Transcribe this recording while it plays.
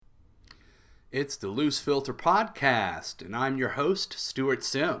It's the Loose Filter Podcast, and I'm your host, Stuart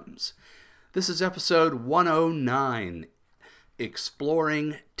Sims. This is episode 109,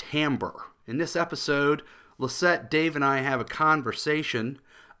 Exploring Timbre. In this episode, Lisette, Dave, and I have a conversation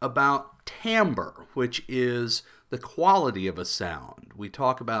about timbre, which is the quality of a sound. We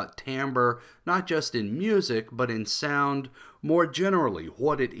talk about timbre not just in music, but in sound more generally,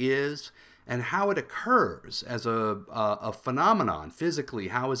 what it is, and how it occurs as a phenomenon physically.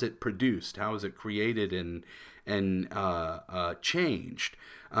 How is it produced? How is it created and changed?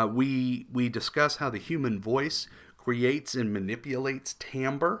 We discuss how the human voice creates and manipulates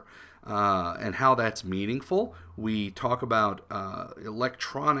timbre and how that's meaningful. We talk about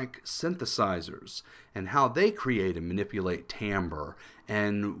electronic synthesizers and how they create and manipulate timbre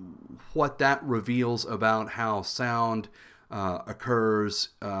and what that reveals about how sound occurs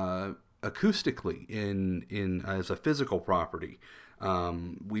acoustically in as a physical property.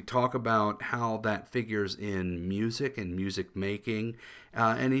 We talk about how that figures in music and music making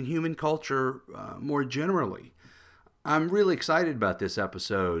and in human culture more generally. I'm really excited about this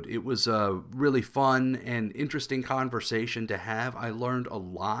episode. It was a really fun and interesting conversation to have. I learned a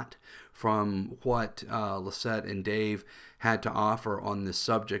lot from what Lisette and Dave had to offer on this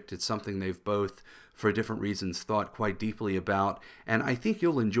subject. It's something they've both, for different reasons, thought quite deeply about, and I think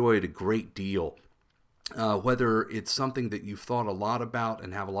you'll enjoy it a great deal. Whether it's something that you've thought a lot about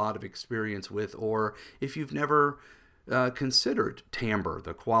and have a lot of experience with, or if you've never considered timbre,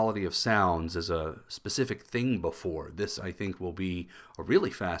 the quality of sounds, as a specific thing before. This, I think, will be a really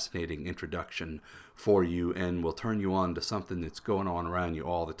fascinating introduction for you and will turn you on to something that's going on around you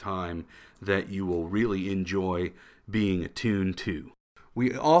all the time that you will really enjoy being attuned to.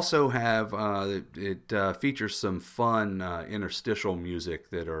 We also have, it features some fun interstitial music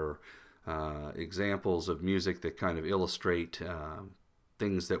that are examples of music that kind of illustrate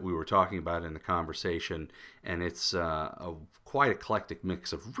things that we were talking about in the conversation, and it's a quite eclectic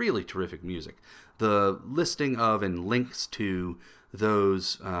mix of really terrific music. The listing of and links to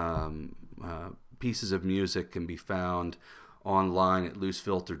those pieces of music can be found online at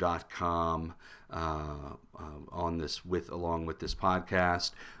loosefilter.com along with this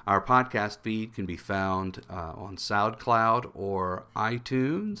podcast. Our podcast feed can be found on SoundCloud or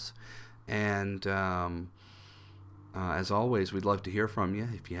iTunes, and as always, we'd love to hear from you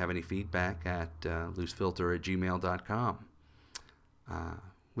if you have any feedback at loosefilter@gmail.com.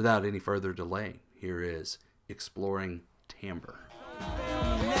 Without any further delay, here is Exploring Timbre.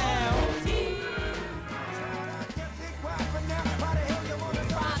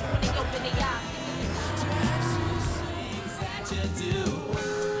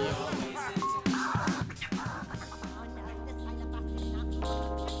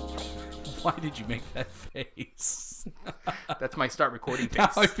 Why did you make that face? That's my start recording face.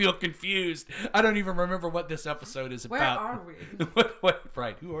 Now I feel confused. I don't even remember what this episode is about. Where are we?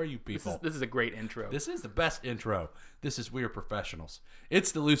 Right, who are you people? This is a great intro. This is the best intro. This is We Are Professionals.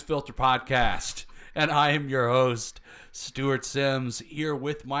 It's the Loose Filter Podcast, and I am your host, Stuart Sims, here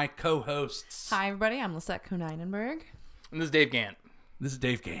with my co-hosts. Hi, everybody. I'm Lisette Kuneinenberg. And this is Dave Gant. This is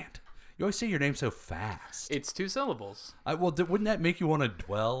Dave Gant. You always say your name so fast. It's 2 syllables. Wouldn't that make you want to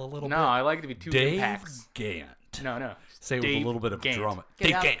dwell a little bit? No, I like it to be 2 Dave impacts. Gant. No. Say it Dave with a little bit of Gant. drama.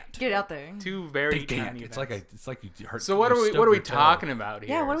 Get Dave Gant. Get out there. 2 very Dave Gant. tiny It's events. like you heard. So what are we talking about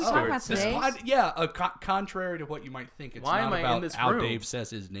here? Yeah, what are we talking about Stuart? today? Contrary to what you might think, it's Why not am I about in this how room? Dave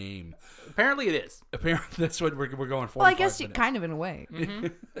says his name. Apparently it is. Apparently, that's what we're going for. Well, I guess you kind of in a way. Mm-hmm.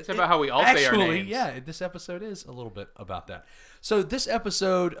 It's about how we all say our names. Yeah, this episode is a little bit about that. So this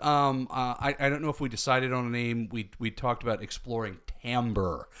episode, I don't know if we decided on a name. We talked about exploring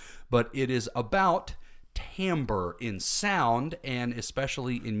timbre, but it is about timbre in sound and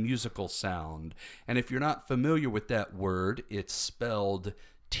especially in musical sound. And if you're not familiar with that word, it's spelled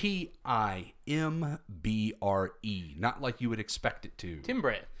Timbre, not like you would expect it to.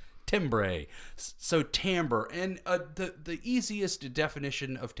 Timbre. So timbre, and the easiest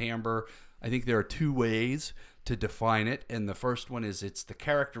definition of timbre, I think there are 2 ways to define it, and the first one is it's the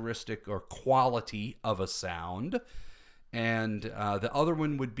characteristic or quality of a sound. And the other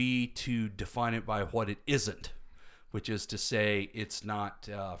one would be to define it by what it isn't, which is to say it's not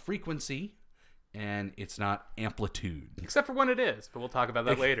frequency and it's not amplitude. Except for when it is, but we'll talk about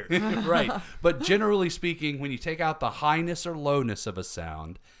that later. Right. But generally speaking, when you take out the highness or lowness of a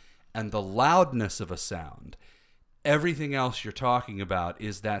sound and the loudness of a sound, everything else you're talking about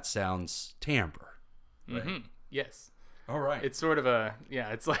is that sound's timbre. Right? Mm-hmm. Yes. All right. It's sort of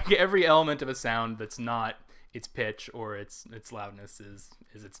it's like every element of a sound that's not its pitch or its loudness is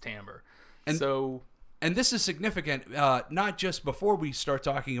its timbre. And so And this is significant, not just before we start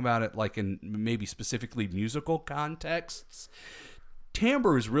talking about it, like in maybe specifically musical contexts.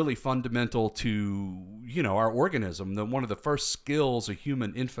 Timbre is really fundamental to, our organism. One of the first skills a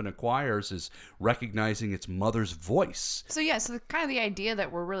human infant acquires is recognizing its mother's voice. So kind of the idea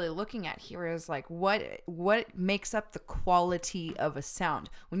that we're really looking at here is like what makes up the quality of a sound.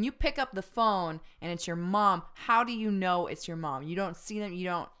 When you pick up the phone and it's your mom, how do you know it's your mom? You don't see them,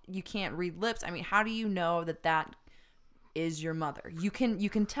 you can't read lips. I mean, how do you know that is your mother? You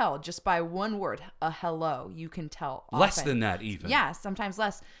can tell just by one word, a hello. You can tell often. Less than that even. Yeah, sometimes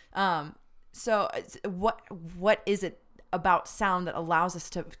less. So what is it about sound that allows us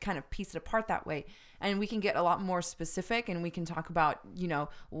to kind of piece it apart that way? And we can get a lot more specific, and we can talk about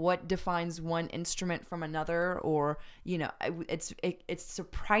what defines one instrument from another, or it's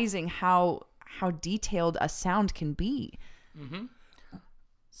surprising how detailed a sound can be. Mm-hmm.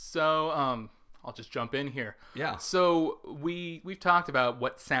 So I'll just jump in here. Yeah. So we've talked about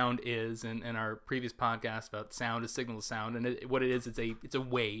what sound is in our previous podcast about sound, a signal to sound, and what it is, it's a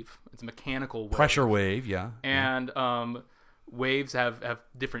wave. It's a mechanical wave. Pressure wave, yeah. And waves have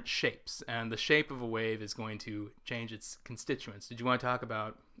different shapes, and the shape of a wave is going to change its constituents. Did you want to talk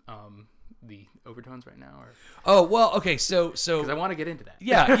about the overtones right now? Or? Oh, well, okay, so because I want to get into that.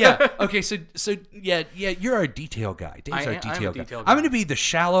 Yeah. Okay, so you're our detail guy. Dave's our detail guy. I'm going to be the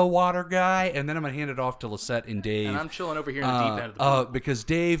shallow water guy, and then I'm going to hand it off to Lisette and Dave. And I'm chilling over here in the deep end of the pool. Because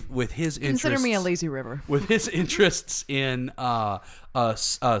Dave, with his interests, consider me a lazy river. With his interests in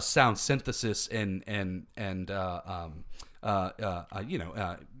sound synthesis and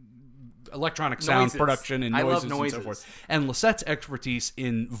electronic sound noises. Production and I noises, love noises and so forth. And Lisette's expertise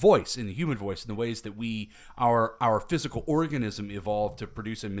in voice, in the human voice, in the ways that our physical organism evolved to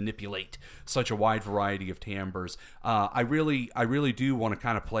produce and manipulate such a wide variety of timbres. I really do want to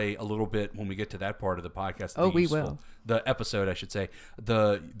kind of play a little bit when we get to that part of the podcast. We will. The episode, I should say,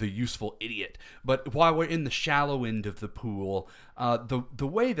 the useful idiot. But while we're in the shallow end of the pool, the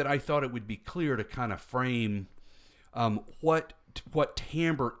way that I thought it would be clear to kind of frame what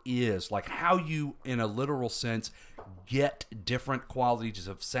timbre is, like how you, in a literal sense, get different qualities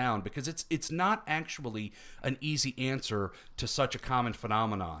of sound, because it's not actually an easy answer to such a common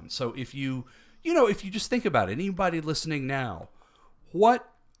phenomenon. So if you just think about it, anybody listening now, what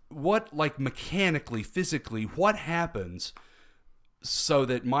like mechanically, physically, what happens so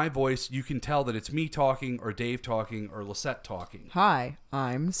that my voice, you can tell that it's me talking or Dave talking or Lisette talking? Hi,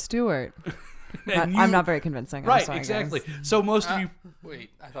 I'm Stuart. I'm not very convincing. Right, I'm sorry, exactly. guys. So most of you... Wait,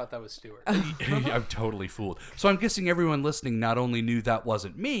 I thought that was Stuart. I'm totally fooled. So I'm guessing everyone listening not only knew that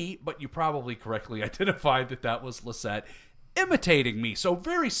wasn't me, but you probably correctly identified that was Lisette imitating me. So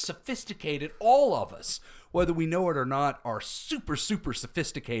very sophisticated, all of us, whether we know it or not, are super, super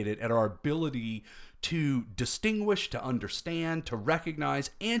sophisticated at our ability to distinguish, to understand, to recognize,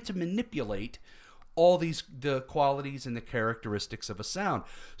 and to manipulate all the qualities and the characteristics of a sound.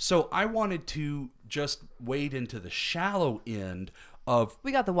 So I wanted to just wade into the shallow end of...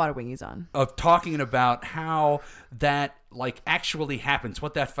 We got the water wingies on. Of talking about how that actually happens,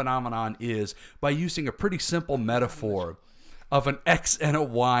 what that phenomenon is, by using a pretty simple metaphor of an X and a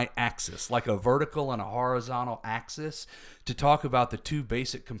Y axis, like a vertical and a horizontal axis, to talk about the two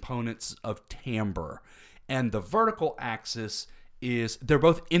basic components of timbre. And the vertical axis they're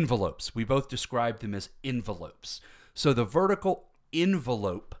both envelopes. We both describe them as envelopes. So the vertical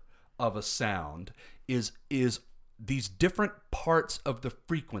envelope of a sound is these different parts of the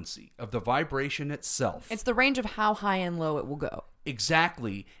frequency, of the vibration itself. It's the range of how high and low it will go.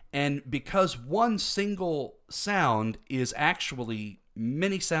 Exactly. And because one single sound is actually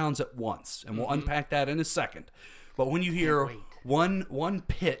many sounds at once, and we'll unpack that in a second. But when you hear one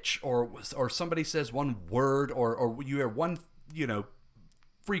pitch, or somebody says one word, or you hear one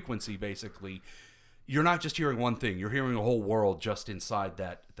frequency, basically, you're not just hearing one thing. You're hearing a whole world just inside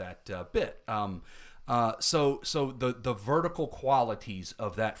that bit. So the vertical qualities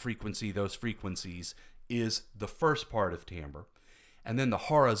of that frequency, those frequencies, is the first part of timbre. And then the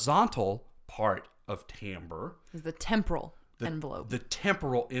horizontal part of timbre is the temporal envelope. The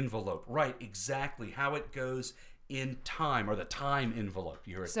temporal envelope, right, exactly. How it goes in time, or the time envelope.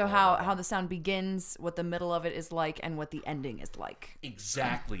 You heard. So how the sound begins, what the middle of it is like, and what the ending is like.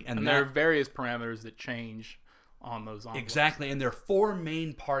 Exactly. And there are various parameters that change on those envelopes. Exactly. And there are four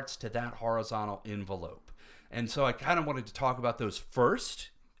main parts to that horizontal envelope. And so I kind of wanted to talk about those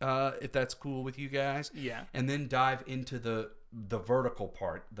first, if that's cool with you guys. Yeah. And then dive into the vertical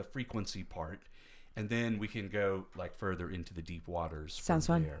part, the frequency part. And then we can go further into the deep waters. Sounds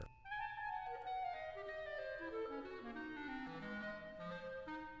fun. There.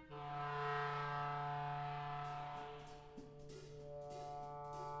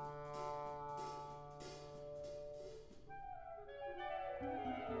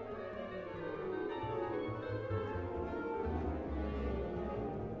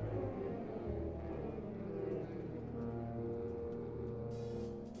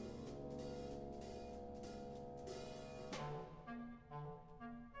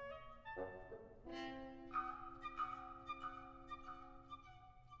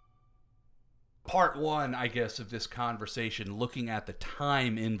 part one, I guess, of this conversation, looking at the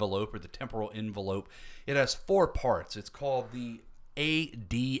time envelope or the temporal envelope. It has 4 parts. It's called the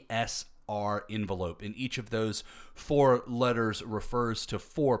ADSR envelope, and each of those 4 letters refers to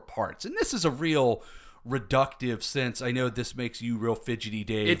 4 parts. And this is a real reductive sense. I know this makes you real fidgety,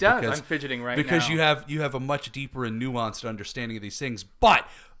 Dave. It does. I'm fidgeting right now. Because you have a much deeper and nuanced understanding of these things. But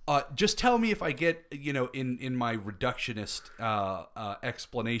just tell me if I get, in my reductionist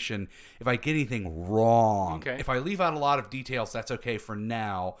explanation, if I get anything wrong. Okay. If I leave out a lot of details, that's okay for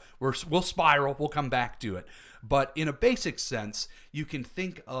now. We'll spiral. We'll come back to it. But in a basic sense, you can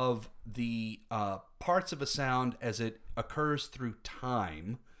think of the parts of a sound as it occurs through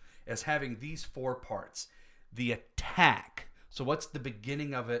time as having these 4 parts. The attack. So what's the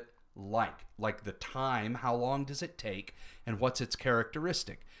beginning of it like? Like the time, how long does it take, and what's its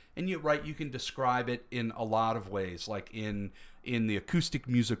characteristic? And you can describe it in a lot of ways, like in the acoustic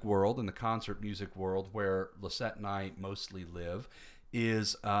music world, in the concert music world, where Lisette and I mostly live,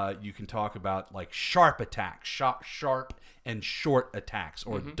 is you can talk about like sharp attacks, sharp and short attacks,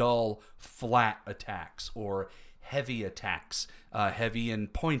 or dull, flat attacks, or heavy attacks, heavy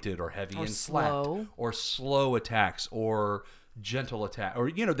and pointed, or heavy and slow. flat, or slow attacks, or gentle attack, or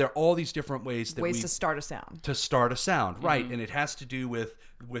there are all these different ways to start a sound. To start a sound, right? And it has to do with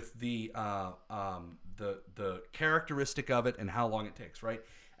the characteristic of it and how long it takes, right?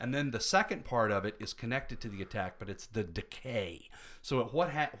 And then the second part of it is connected to the attack, but it's the decay. So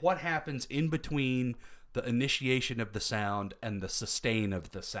what happens in between the initiation of the sound and the sustain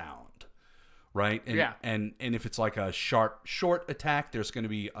of the sound, right? And, yeah. And if it's like a sharp, short attack, there's going to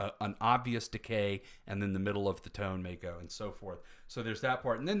be an obvious decay, and then the middle of the tone may go, and so forth. So there's that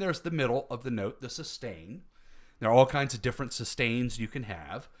part. And then there's the middle of the note, the sustain. There are all kinds of different sustains you can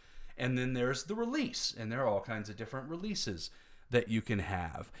have. And then there's the release, and there are all kinds of different releases that you can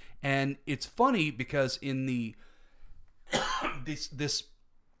have. And it's funny because in the this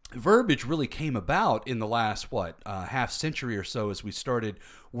verbiage really came about in the last half century or so, as we started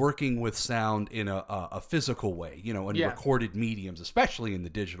working with sound in a physical way, in recorded mediums, especially in the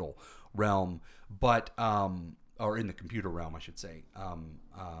digital realm, but or in the computer realm, I should say.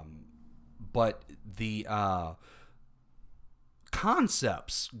 But the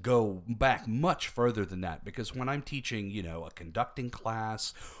concepts go back much further than that, because when I'm teaching, a conducting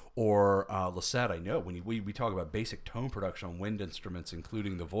class, or Lisette, I know when we talk about basic tone production on wind instruments,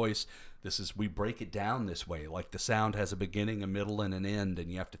 including the voice, we break it down this way. Like the sound has a beginning, a middle, and an end,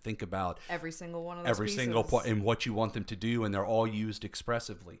 and you have to think about every single one of those pieces. Single part and what you want them to do, and they're all used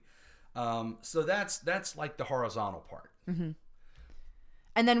expressively. So that's like the horizontal part. Mm-hmm.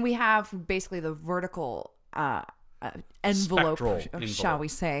 And then we have basically the vertical envelope, shall we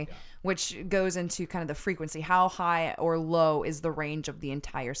say, which goes into kind of the frequency. How high or low is the range of the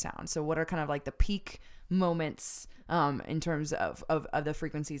entire sound? So what are kind of like the peak moments in terms of the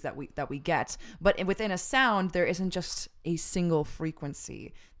frequencies that we get? But within a sound, there isn't just a single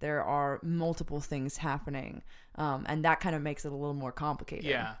frequency. There are multiple things happening, and that kind of makes it a little more complicated.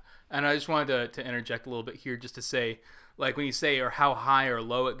 Yeah, and I just wanted to interject a little bit here just to say, like when you say or how high or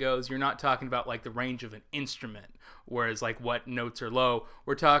low it goes, you're not talking about like the range of an instrument, whereas like what notes are low.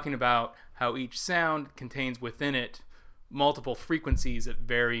 We're talking about how each sound contains within it multiple frequencies at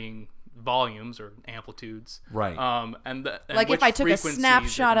varying volumes or amplitudes. Right. And like if I took a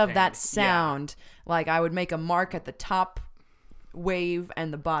snapshot of that sound, yeah. like I would make a mark at the top wave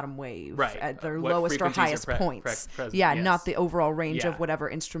and the bottom wave, right, at their lowest or highest points. Present, yes. Not the overall range of whatever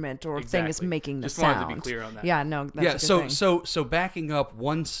instrument or thing is making the sound. Just wanted to be clear on that. Yeah, no, that's a good thing. So backing up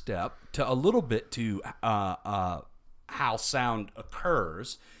one step to a little bit to how sound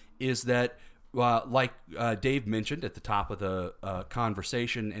occurs is that like Dave mentioned at the top of the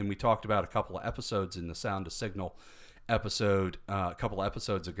conversation, and we talked about a couple of episodes in the Sound to Signal episode a couple of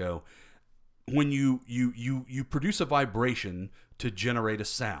episodes ago, when you produce a vibration to generate a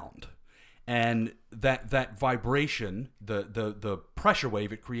sound, and that vibration, the pressure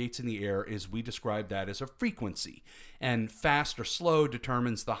wave it creates in the air, we describe that as a frequency, and fast or slow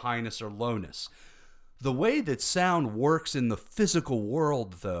determines the highness or lowness. The way that sound works in the physical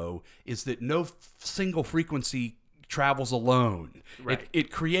world, though, is that no single frequency travels alone. Right.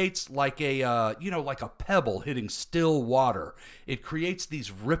 It creates like like a pebble hitting still water. It creates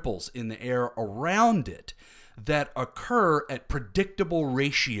these ripples in the air around it that occur at predictable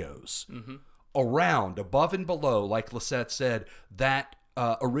ratios. Mm-hmm. Around, above and below, like Lisette said, that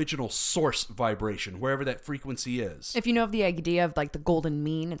original source vibration, wherever that frequency is. If you know of the idea of like the golden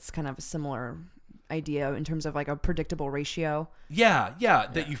mean, it's kind of a similar idea in terms of like a predictable ratio. Yeah,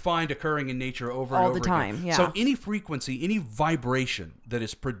 that you find occurring in nature over and All over the time, again. yeah. So any frequency, any vibration that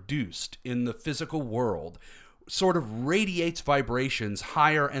is produced in the physical world sort of radiates vibrations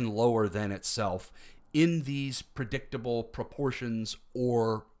higher and lower than itself in these predictable proportions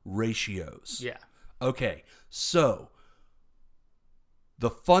or ratios. Yeah. Okay, so the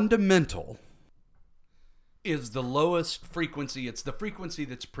fundamental is the lowest frequency. It's the frequency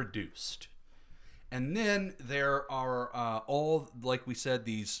that's produced. And then there are all, like we said,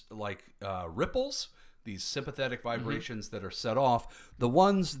 these ripples, these sympathetic vibrations that are set off. The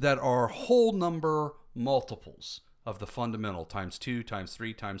ones that are whole number multiples of the fundamental, times 2, times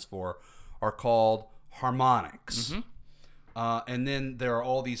 3, times 4, are called harmonics. And then there are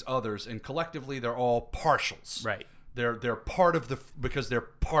all these others, and collectively they're all partials. Right. They're part of because they're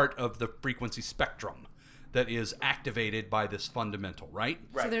part of the frequency spectrum that is activated by this fundamental, right?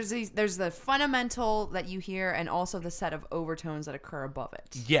 So there's the fundamental that you hear, and also the set of overtones that occur above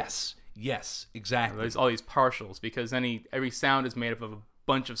it. Yes, exactly. There's all these partials because every sound is made up of a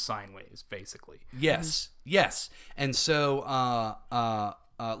bunch of sine waves, basically. Yes. And so,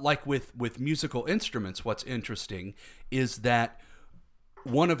 like with musical instruments, what's interesting is that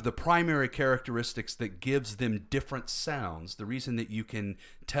one of the primary characteristics that gives them different sounds, the reason that you can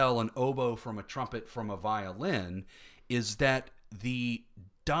tell an oboe from a trumpet from a violin, is that the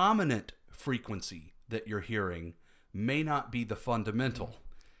dominant frequency that you're hearing may not be the fundamental.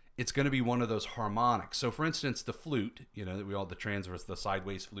 It's going to be one of those harmonics. So, for instance, the flute, the transverse, the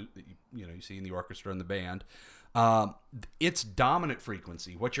sideways flute that you see in the orchestra and the band, its dominant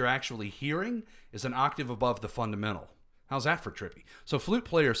frequency, what you're actually hearing, is an octave above the fundamental. How's that for trippy? So flute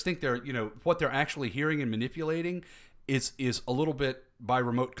players think what they're actually hearing and manipulating is a little bit by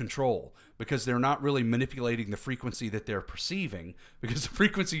remote control, because they're not really manipulating the frequency that they're perceiving, because the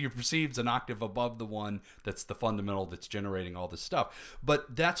frequency you perceive is an octave above the one that's the fundamental that's generating all this stuff.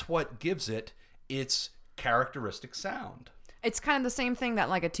 But that's what gives it its characteristic sound. It's kind of the same thing that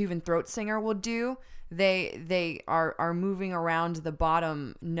like a Tuvan throat singer will do. They are moving around the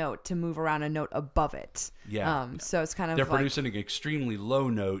bottom note to move around a note above it. Yeah. So it's kind of they're producing an extremely low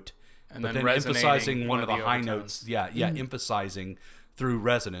note, and but then emphasizing one of the high overtones. notes. Yeah, emphasizing through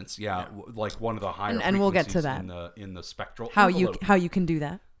resonance. Yeah, like one of the higher and we'll get to frequencies that in the spectral how envelope. you can do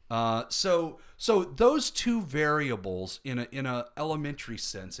that. So those two variables in a elementary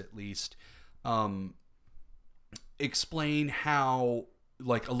sense at least explain how,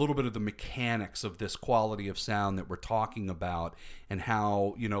 like, a little bit of the mechanics of this quality of sound that we're talking about, and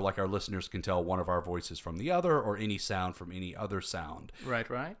how, like, our listeners can tell one of our voices from the other, or any sound from any other sound. Right.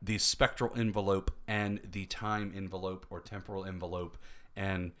 The spectral envelope and the time envelope or temporal envelope,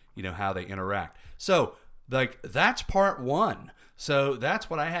 and, how they interact. So, like, that's part one. So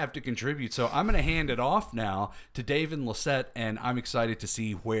that's what I have to contribute. So I'm going to hand it off now to Dave and Lisette, and I'm excited to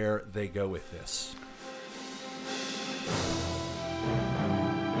see where they go with this.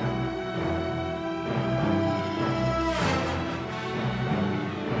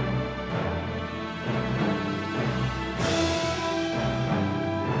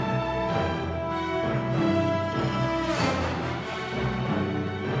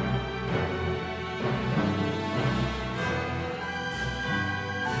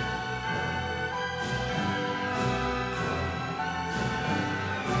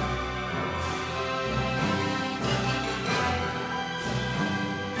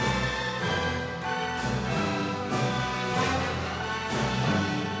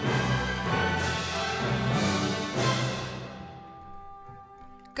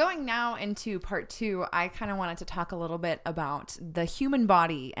 Going now into part 2, I kind of wanted to talk a little bit about the human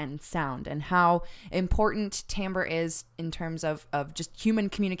body and sound, and how important timbre is in terms of just human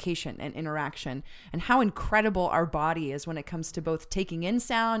communication and interaction, and how incredible our body is when it comes to both taking in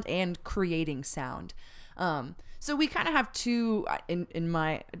sound and creating sound. So we kind of have two, in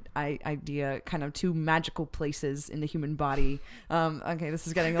my idea, kind of two magical places in the human body. Okay, this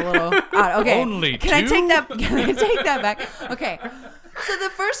is getting a little odd. Okay, Only can I two? take that? Can I take that back? Okay. So the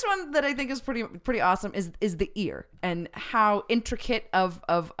first one that I think is pretty awesome is the ear, and how intricate of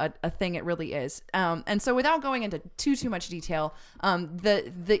a thing it really is. And so without going into too much detail,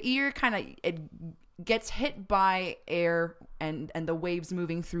 the ear kind of it gets hit by air and the waves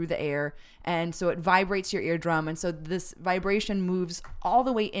moving through the air, and so it vibrates your eardrum, and so this vibration moves all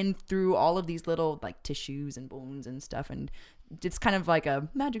the way in through all of these little like tissues and bones and stuff, and it's kind of like a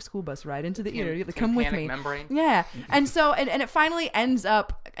magic school bus ride into the ear. Come with me. Membrane. Yeah. And so, and it finally ends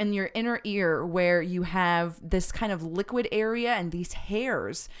up in your inner ear where you have this kind of liquid area and these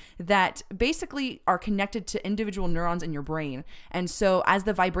hairs that basically are connected to individual neurons in your brain. And so as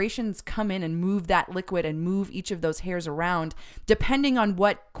the vibrations come in and move that liquid and move each of those hairs around, depending on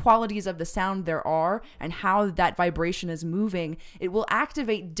what qualities of the sound there are and how that vibration is moving, it will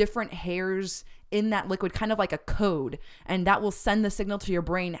activate different hairs in that liquid, kind of like a code, and that will send the signal to your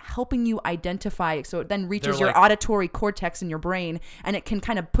brain, helping you identify. So it then reaches your auditory cortex in your brain, and it can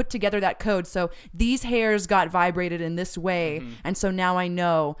kind of put together that code. So these hairs got vibrated in this way, and so now I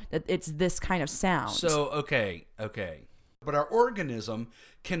know that it's this kind of sound. So okay, but our organism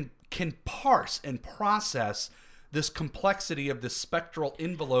can parse and process this complexity of this spectral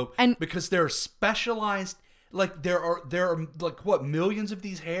envelope, and because they're specialized. Like there are like what, millions of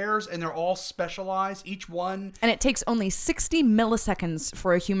these hairs, and they're all specialized, each one. And it takes only 60 milliseconds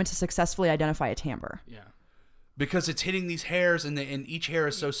for a human to successfully identify a timbre. Yeah. Because it's hitting these hairs, and each hair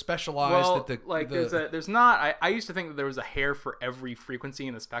is so specialized there's not. I used to think that there was a hair for every frequency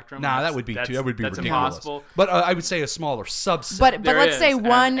in the spectrum. Nah, that would be ridiculous. Impossible. But I would say a smaller subset. But let's say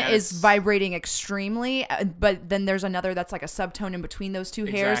one is vibrating extremely, but then there's another that's like a subtone in between those two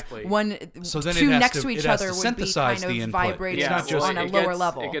hairs. Exactly. Two next to each other would be kind of vibrating on a lower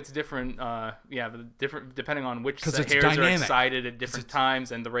level. It gets different. Different depending on which hairs dynamic. are excited at different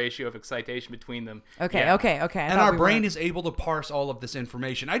times and the ratio of excitation between them. Okay. And our brain is able to parse all of this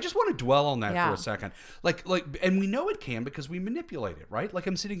information. I just want to dwell on that for a second. Like, and we know it can because we manipulate it, right? Like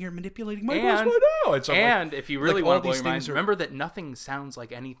I'm sitting here manipulating my voice right now. If you really want to blow your mind, remember that nothing sounds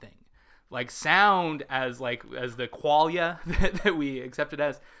like anything. Like sound as the qualia that we accept it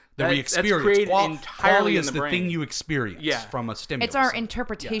as. That we experience. That's created entirely in is the brain. Thing you experience from a stimulus. It's our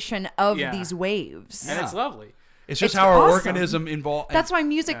interpretation of these waves. And it's lovely. It's just how our organism involved. That's why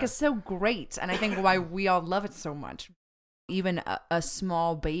music is so great, and I think why we all love it so much. Even a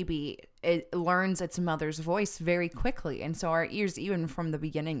small baby, it learns its mother's voice very quickly, and so our ears, even from the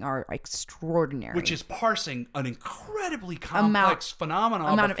beginning, are extraordinary. Which is parsing an incredibly complex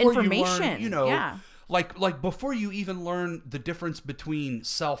phenomenon of information. You learn, like before you even learn the difference between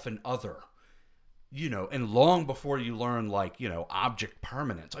self and other. And long before you learn object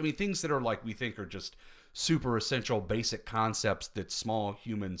permanence. I mean, things that are we think are just super essential basic concepts that small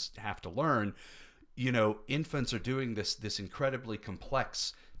humans have to learn. Infants are doing this incredibly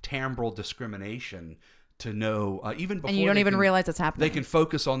complex timbral discrimination to know even before, and you don't even realize it's happening. They can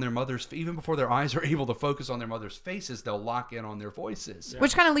focus on their mother's, even before their eyes are able to focus on their mother's faces, they'll lock in on their voices.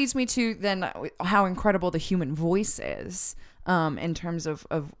 Which kind of leads me to then how incredible the human voice is in terms of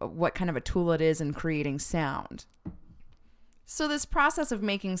what kind of a tool it is in creating sound. So this process of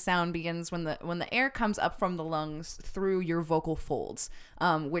making sound begins when the air comes up from the lungs through your vocal folds,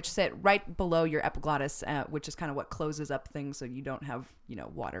 which sit right below your epiglottis, which is kind of what closes up things so you don't have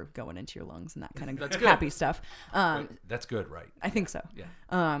water going into your lungs and that kind of happy stuff. That's good, right? I think so.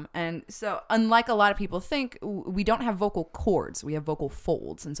 Yeah. And so unlike a lot of people think, we don't have vocal cords. We have vocal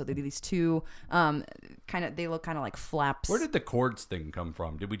folds, and so they do these two they look kind of like flaps. Where did the cords thing come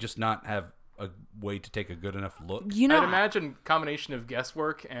from? Did we just not have a way to take a good enough look? I'd imagine combination of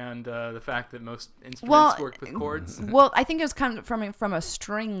guesswork and the fact that most instruments work with chords. Well, I think it was kind of from a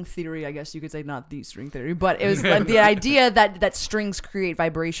string theory, I guess you could say, not the string theory, but it was the idea that strings create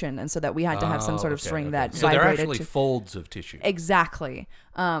vibration, and so that we had to have some sort of string that so vibrated. They're actually folds of tissue. Exactly.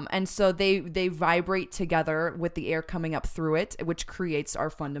 And so they vibrate together with the air coming up through it, which creates our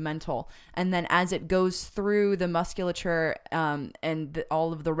fundamental. And then as it goes through the musculature and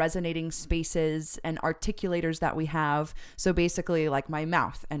all of the resonating spaces and articulators that we have, so basically like my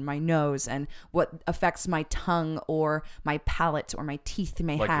mouth and my nose and what affects my tongue or my palate or my teeth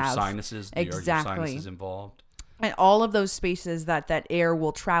may have. Like your sinuses? Exactly. Are your sinuses involved? And all of those spaces that air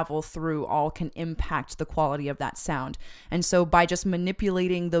will travel through all can impact the quality of that sound. And so by just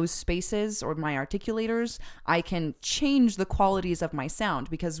manipulating those spaces or my articulators, I can change the qualities of my sound,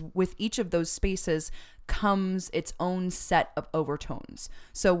 because with each of those spaces comes its own set of overtones.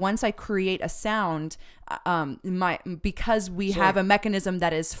 So once I create a sound, because we have a mechanism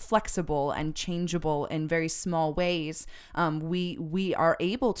that is flexible and changeable in very small ways, we are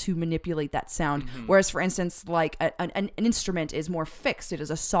able to manipulate that sound. Mm-hmm. Whereas, for instance, like an instrument is more fixed; it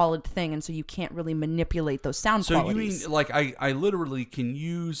is a solid thing, and so you can't really manipulate those sound qualities. So you mean I literally can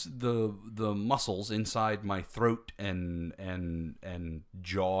use the muscles inside my throat and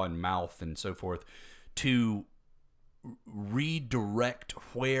jaw and mouth and so forth to redirect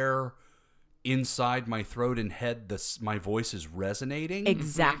where inside my throat and head, my voice is resonating.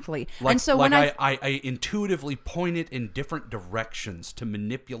 Exactly. Like, and so like when I intuitively point it in different directions to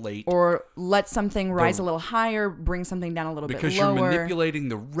manipulate. or let something rise a little higher, bring something down a little bit lower. Because you're manipulating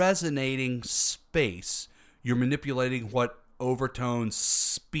the resonating space. You're manipulating what overtones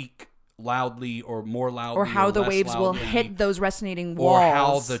speak loudly or more loudly, or how the less waves will loudly, hit those resonating walls. or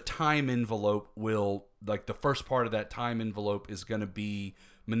how the time envelope will, like the first part of that time envelope is going to be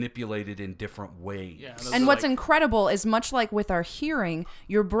manipulated in different ways. Yeah, and what's incredible is, much like with our hearing,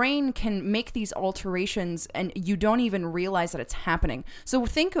 your brain can make these alterations and you don't even realize that it's happening. So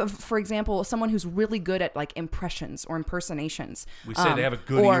think of, for example, someone who's really good at like impressions or impersonations. We say they have a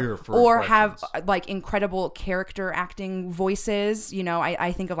good ear for or have impressions. like incredible character acting voices. You know,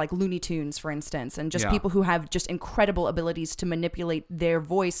 I think of like Looney Tunes, for instance, and just people who have just incredible abilities to manipulate their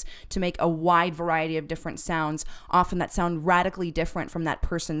voice to make a wide variety of different sounds, often that sound radically different from that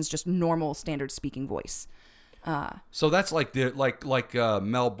person's just normal standard speaking voice. So that's like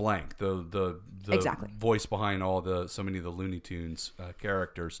Mel Blanc, the Exactly. voice behind so many of the Looney Tunes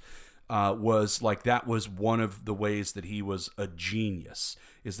characters, was like, that was one of the ways that he was a genius,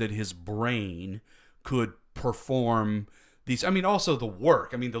 is that his brain could perform these. I mean, also the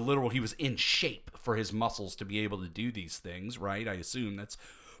work. I mean, he was in shape for his muscles to be able to do these things, right? I assume that's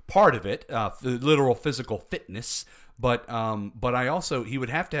part of it, the literal physical fitness. But I also, he would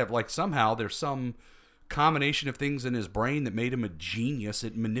have to have, like, somehow there's some combination of things in his brain that made him a genius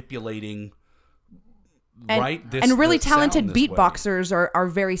at manipulating, and really talented beatboxers way. are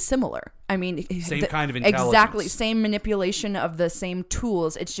very similar. I mean, same kind of intelligence. Exactly, same manipulation of the same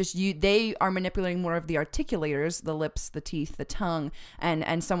tools. It's just they are manipulating more of the articulators, the lips, the teeth, the tongue,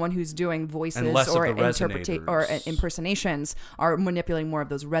 and someone who's doing voices or impersonations are manipulating more of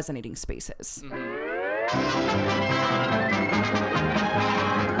those resonating spaces.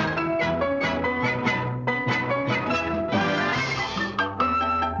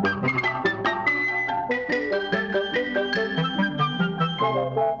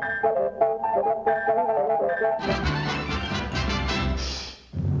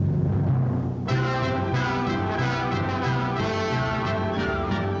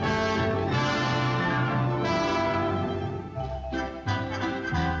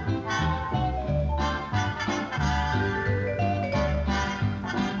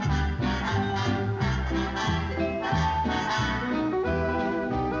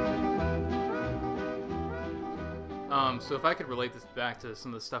 So if I could relate this back to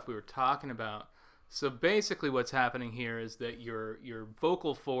some of the stuff we were talking about. So basically what's happening here is that your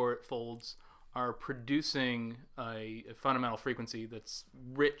vocal folds are producing a fundamental frequency that's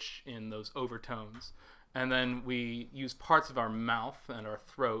rich in those overtones. And then we use parts of our mouth and our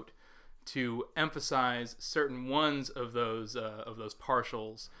throat to emphasize certain ones of those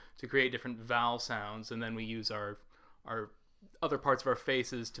partials to create different vowel sounds. And then we use our other parts of our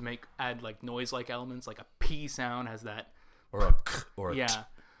faces to add like noise-like elements, like a P sound has that, or a k or a t.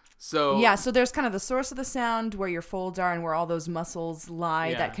 So there's kind of the source of the sound where your folds are and where all those muscles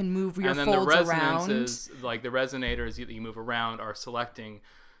lie that can move your folds around. And then the resonances, like the resonators that you move around, are selecting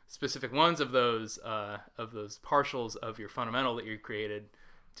specific ones of those partials of your fundamental that you created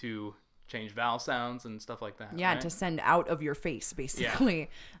to change vowel sounds and stuff like that. Yeah, right? to send out of your face, basically. Yeah.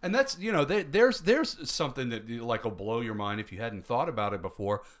 And that's, there's something that like will blow your mind if you hadn't thought about it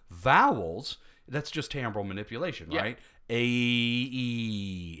before. Vowels, that's just timbral manipulation, right?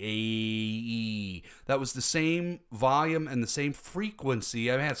 A-E. That was the same volume and the same frequency.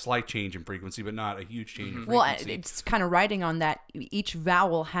 I had a slight change in frequency, but not a huge change in frequency. Well, it's kind of riding on that. Each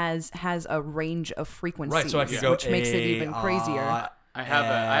vowel has a range of frequencies, right, so I could go which makes it even crazier. I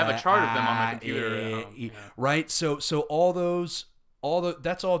have a chart of them on my computer. Right, so that's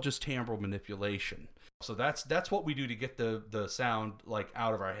all just timbral manipulation. So that's what we do to get the sound like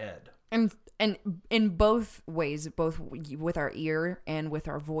out of our head. And in both ways, both with our ear and with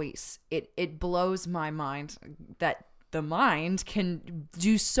our voice, it blows my mind that the mind can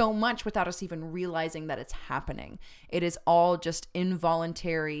do so much without us even realizing that it's happening. It is all just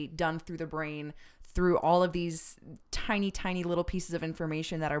involuntary, done through the brain, through all of these tiny, tiny little pieces of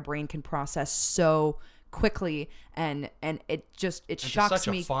information that our brain can process so quickly, and it shocks such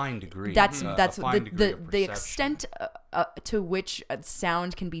me. A fine degree. That's the extent to which a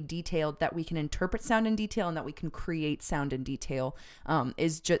sound can be detailed, that we can interpret sound in detail, and that we can create sound in detail,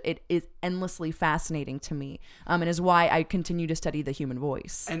 is endlessly fascinating to me, and is why I continue to study the human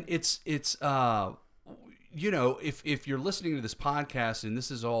voice. And it's if you're listening to this podcast and this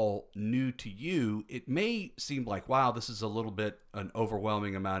is all new to you, it may seem like, wow, this is a little bit an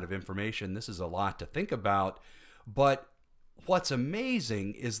overwhelming amount of information. This is a lot to think about. But what's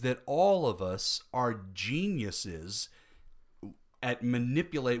amazing is that all of us are geniuses at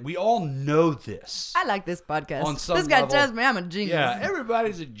manipulate. We all know this. I like this podcast. On some this guy level, tells me I'm a genius. Yeah,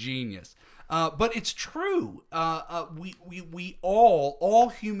 everybody's a genius. But it's true. We all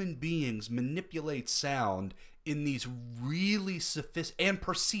human beings manipulate sound in these really sophisticated, and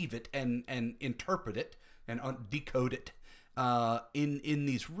perceive it and interpret it and decode it in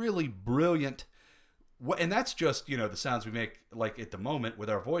these really brilliant. And that's just, the sounds we make like at the moment with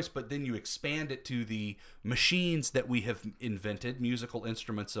our voice, but then you expand it to the machines that we have invented, musical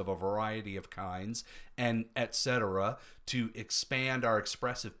instruments of a variety of kinds, and etc., to expand our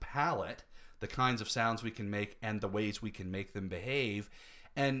expressive palette, the kinds of sounds we can make and the ways we can make them behave.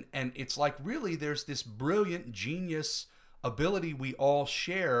 And it's like really there's this brilliant genius ability we all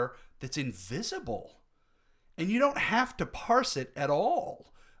share that's invisible. And you don't have to parse it at all.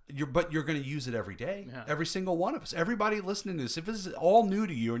 But you're going to use it every day. Yeah. Every single one of us. Everybody listening to this, if this is all new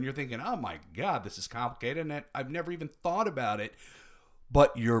to you and you're thinking, oh my God, this is complicated and I've never even thought about it.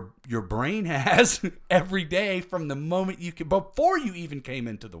 But your brain has every day from the moment before you even came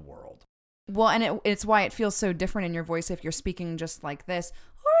into the world. Well, and it's why it feels so different in your voice if you're speaking just like this,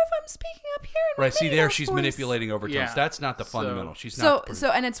 or if I'm speaking up here. Right. See, there she's manipulating overtones. Yeah. That's not the fundamental. She's not.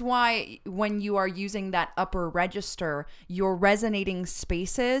 And it's why when you are using that upper register, your resonating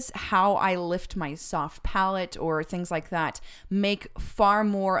spaces, how I lift my soft palate or things like that, make far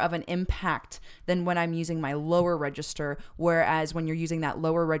more of an impact than when I'm using my lower register. Whereas when you're using that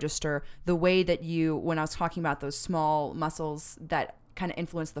lower register, the way that when I was talking about those small muscles that kind of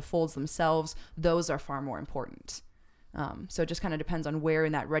influence the folds themselves, those are far more important. So it just kind of depends on where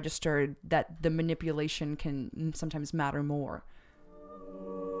in that register that the manipulation can sometimes matter more.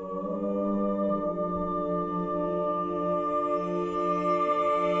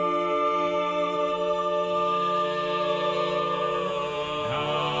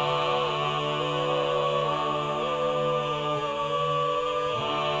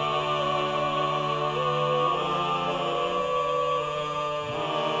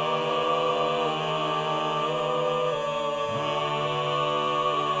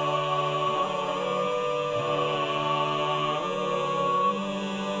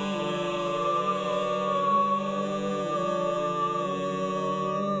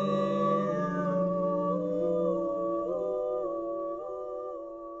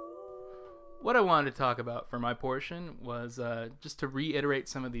 What I wanted to talk about for my portion was just to reiterate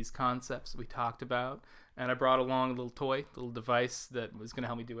some of these concepts we talked about. And I brought along a little toy, little device that was going to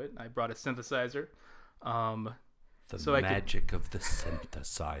help me do it. I brought a synthesizer. Magic of the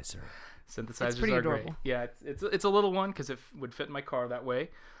synthesizer. Synthesizers are adorable. Great. Yeah, it's a little one because it would fit in my car that way.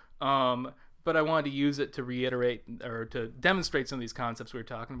 But I wanted to use it to reiterate or to demonstrate some of these concepts we were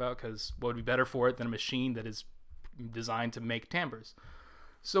talking about, because what would be better for it than a machine that is designed to make timbres?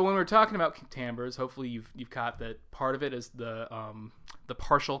 So when we're talking about timbres, hopefully you've caught that part of it is the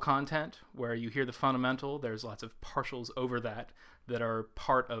partial content, where you hear the fundamental. There's lots of partials over that are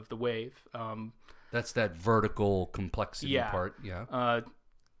part of the wave. That's that vertical complexity part. Yeah.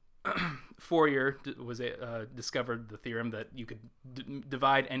 Fourier discovered the theorem that you could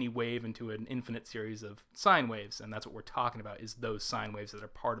divide any wave into an infinite series of sine waves, and that's what we're talking about, is those sine waves that are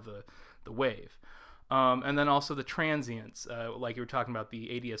part of the wave. And then also the transients, like you were talking about the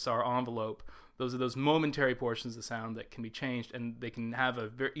ADSR envelope. Those are those momentary portions of sound that can be changed, and they can have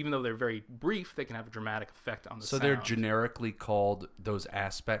even though they're very brief, they can have a dramatic effect on the sound. So they're generically called, those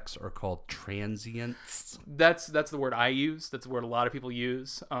aspects are called transients? That's the word I use. That's the word a lot of people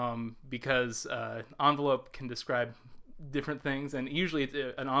use, because envelope can describe different things, and usually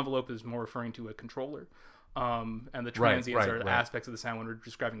an envelope is more referring to a controller, and the transients are the aspects of the sound when we're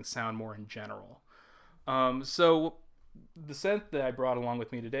describing the sound more in general. So the synth that I brought along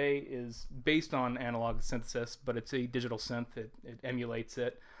with me today is based on analog synthesis, but it's a digital synth. It emulates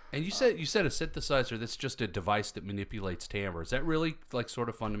it. And you said a synthesizer that's just a device that manipulates timbre. Is that really, like, sort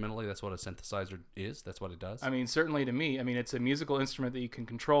of fundamentally that's what a synthesizer is? That's what it does? I mean, certainly to me. I mean, it's a musical instrument that you can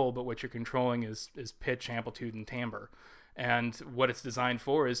control, but what you're controlling is pitch, amplitude, and timbre. And what it's designed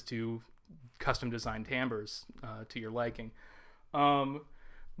for is to custom design timbres to your liking.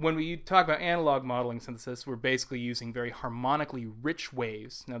 When we talk about analog modeling synthesis, we're basically using very harmonically rich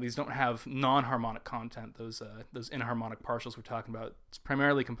waves. Now, these don't have non-harmonic content. Those inharmonic partials we're talking about, it's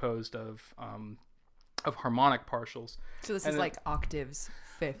primarily composed of harmonic partials. So this is like octaves,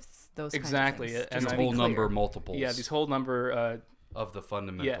 fifths, those exactly. Kind of things. And whole number multiples. Yeah, these whole number of the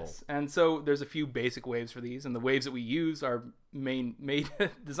fundamental. Yes, and so there's a few basic waves for these, and the waves that we use are made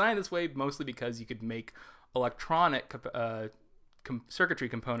designed this way mostly because you could make electronic circuitry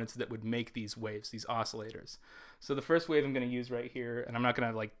components that would make these waves, these oscillators. So the first wave I'm going to use right here, and I'm not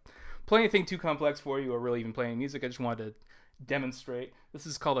going to like play anything too complex for you or really even play any music. I just wanted to demonstrate. This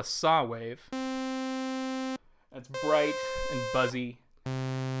is called a saw wave. It's bright and buzzy.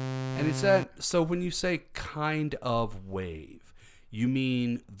 And is that, so when you say kind of wave, you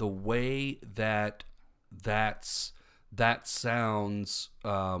mean the way that sounds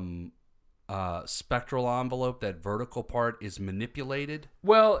spectral envelope, that vertical part, is manipulated?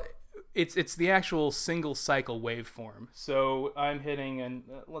 Well, it's the actual single cycle waveform. So I'm hitting, and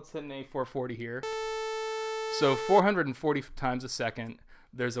let's hit an A440 here. So 440 times a second,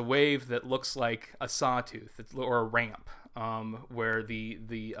 there's a wave that looks like a sawtooth or a ramp, where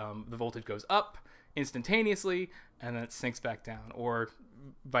the voltage goes up instantaneously and then it sinks back down, or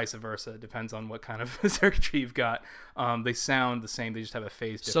vice versa. It depends on what kind of circuitry you've got. They sound the same. They just have a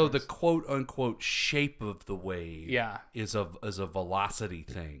phase difference. So the quote unquote shape of the wave, yeah, is a velocity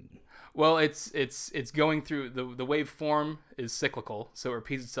thing. Well, it's going through the waveform is cyclical, so it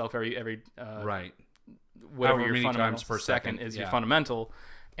repeats itself every right. Whatever However your many fundamental times per second second is yeah. your fundamental,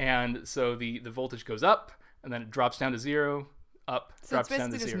 and so the voltage goes up and then it drops down to zero, up, So drops it's down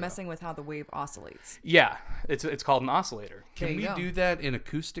to basically just zero. messing with how the wave oscillates. Yeah, it's called an oscillator. Can we go. do that in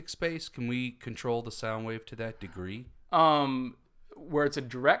acoustic space? Can we control the sound wave to that degree? Where it's a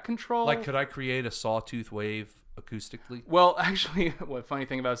direct control. Like, could I create a sawtooth wave acoustically? Well, actually, what funny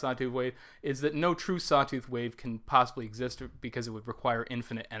thing about a sawtooth wave is that no true sawtooth wave can possibly exist because it would require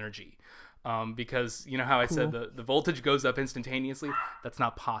infinite energy. Because you know how I said the voltage goes up instantaneously? That's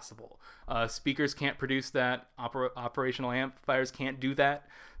not possible. Speakers can't produce that. Operational amplifiers can't do that.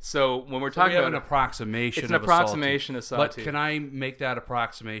 So when we're talking we have about an approximation. it's an of approximation of sawtooth. But can I make that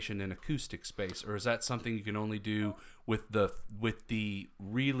approximation in acoustic space, or is that something you can only do with the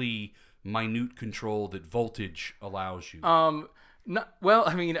really minute control that voltage allows you? Well,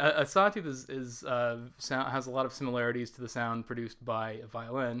 I mean, a sawtooth is sound, has a lot of similarities to the sound produced by a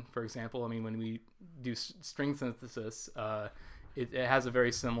violin, for example. I mean, when we do string synthesis, it has a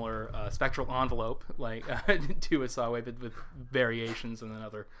very similar spectral envelope, like to a saw wave, with variations and then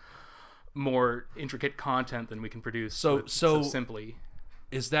other more intricate content than we can produce so simply.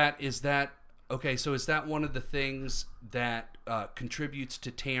 Is that okay? So is that one of the things that contributes to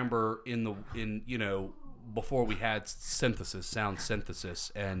timbre in before we had sound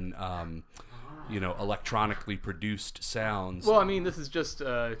synthesis and electronically produced sounds? Well, I mean, this is just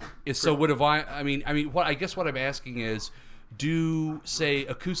what I guess what I'm asking is, do, say,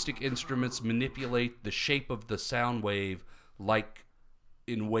 acoustic instruments manipulate the shape of the sound wave like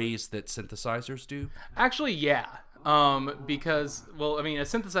in ways that synthesizers do? Actually, yeah. Because, well, I mean, a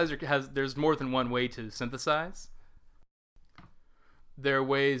synthesizer there's more than one way to synthesize. There are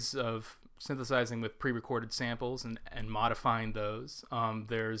ways of synthesizing with pre-recorded samples and modifying those.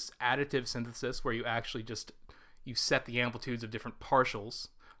 There's additive synthesis, where you actually you set the amplitudes of different partials,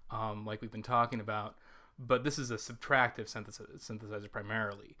 like we've been talking about. But this is a subtractive synthesizer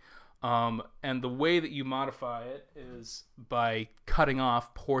primarily. And the way that you modify it is by cutting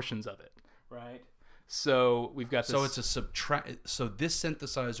off portions of it, right? So we've got this. So it's So this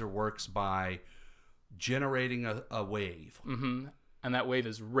synthesizer works by generating a wave. Mm-hmm. And that wave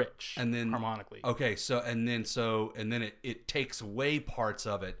is rich and then harmonically. Okay, and then it takes away parts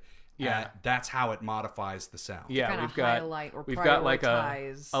of it. Yeah, that's how it modifies the sound. Yeah, we've got like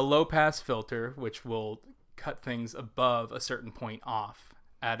a low pass filter, which will cut things above a certain point off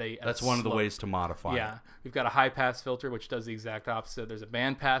that's one of the ways to modify. Yeah, we've got a high pass filter, which does the exact opposite. There's a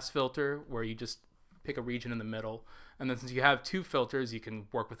band pass filter where you just pick a region in the middle, and then since you have two filters, you can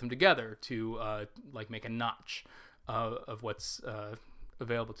work with them together to make a notch of what's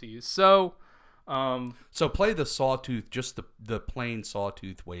available to you. So play the sawtooth, just the plain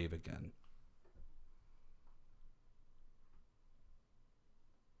sawtooth wave again.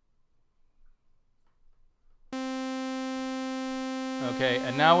 Okay,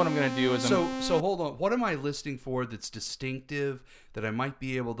 and now what I'm going to do is so hold on. What am I listening for that's distinctive that I might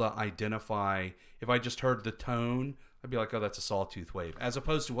be able to identify if I just heard the tone? I'd be like, oh, that's a sawtooth wave, as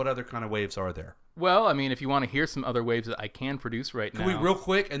opposed to what other kind of waves are there? Well, I mean, if you want to hear some other waves that I can produce right now. Can we real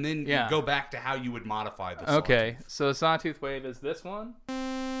quick and then go back to how you would modify this? Okay, so a sawtooth wave is this one.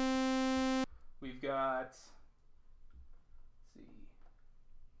 We've got, let's see.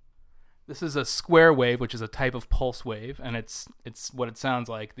 This is a square wave, which is a type of pulse wave, and it's what it sounds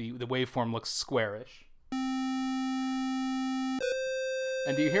like. The waveform looks squarish.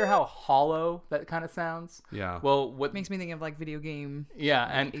 And do you hear how hollow that kind of sounds? Yeah. Well, what Makes me think of like video game. Yeah,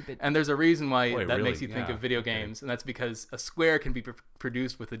 and there's a reason why Boy, that really? makes you think Yeah, of video okay. games, and that's because a square can be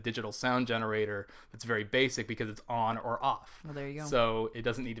produced with a digital sound generator that's very basic because it's on or off. Well, there you go. So it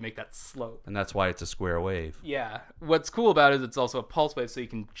doesn't need to make that slope. And that's why it's a square wave. Yeah. What's cool about it is it's also a pulse wave, so you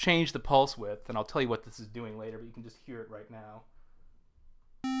can change the pulse width, and I'll tell you what this is doing later, but you can just hear it right now.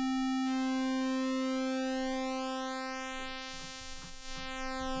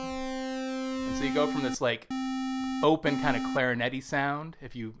 And so you go from this like open kind of clarinet-y sound,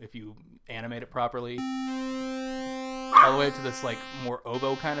 if you animate it properly, all the way to this like more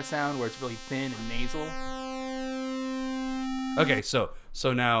oboe kind of sound where it's really thin and nasal. Okay, so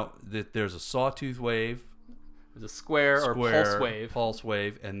now there's a sawtooth wave, There's a square or pulse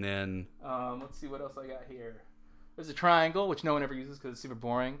wave. and then Let's see what else I got here. There's a triangle, which no one ever uses because it's super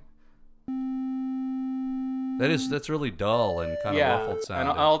boring. that's really dull and kind of muffled And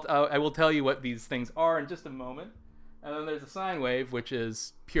sounding. I will tell you what these things are in just a moment. And then there's a sine wave, which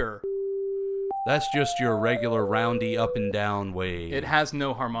is pure. That's just your regular roundy up and down wave. It has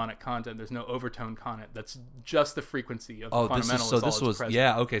no harmonic content. There's no overtone content. That's just the frequency of the fundamental.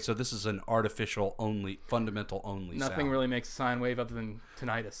 So this is an artificial only, fundamental only Nothing sound. really makes a sine wave other than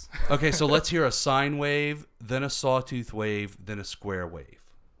tinnitus. Okay, so let's hear a sine wave, then a sawtooth wave, then a square wave.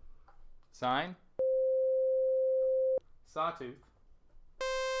 Sine. Sawtooth.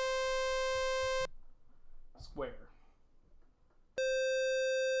 Square.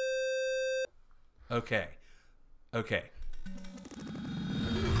 Okay.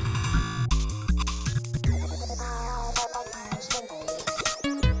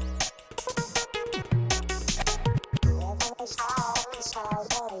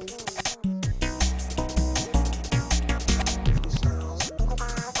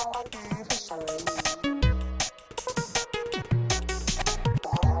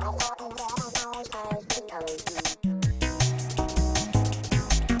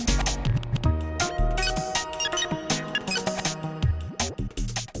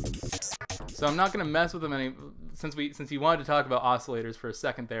 So I'm not going to mess with them any. Since you wanted to talk about oscillators for a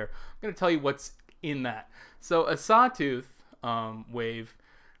second there, I'm going to tell you what's in that. So a sawtooth wave,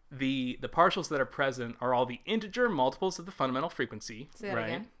 the partials that are present are all the integer multiples of the fundamental frequency. Say that right?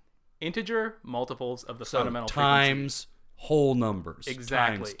 again. Integer multiples of the So fundamental times whole numbers.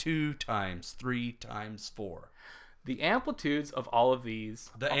 Exactly. Times 2, times 3, times 4. frequency. The amplitudes of all of these,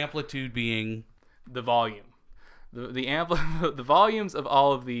 The amplitude being the volume. The volumes of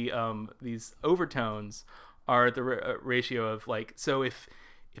all of the these overtones are the ratio of like, so if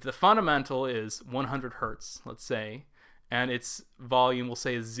the fundamental is 100 hertz, let's say, and its volume we'll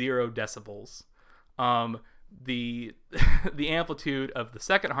say is 0 decibels, the the amplitude of the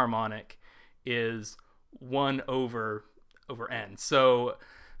second harmonic is 1 over n. So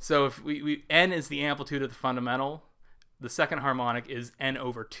if we n is the amplitude of the fundamental, the second harmonic is n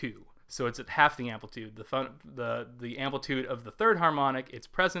over 2. So it's at half the amplitude. The amplitude of the third harmonic, it's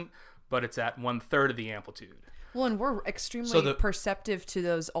present, but it's at 1/3 of the amplitude. Well, and we're extremely perceptive to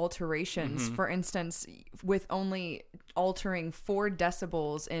those alterations. For instance, with only altering 4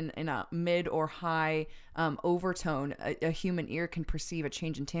 decibels in a mid or high overtone, a human ear can perceive a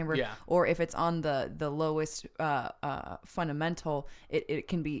change in timbre. Yeah. Or if it's on the lowest fundamental, it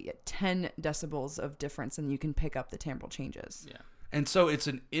can be 10 decibels of difference, and you can pick up the timbral changes. Yeah. And so it's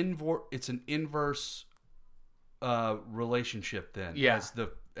an inverse relationship then. Yeah.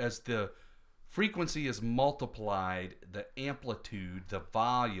 As the frequency is multiplied, the amplitude, the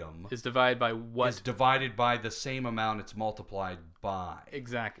volume Is divided by what? is divided by the same amount it's multiplied by.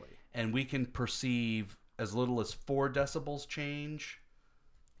 Exactly. And we can perceive as little as 4 decibels change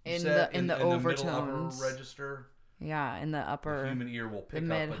In set the middle overtones. upper register. Yeah, in the upper. The human ear will pick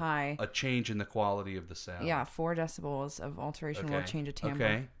mid, up high. a change in the quality of the sound. Yeah, 4 decibels of alteration will change a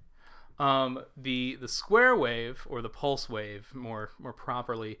timbre. Okay. The square wave or the pulse wave more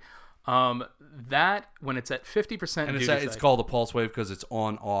properly, that when it's at 50% And duty it's called a pulse wave because it's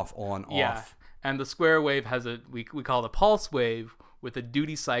on, off, on, yeah, off. and the square wave has we call it a pulse wave with a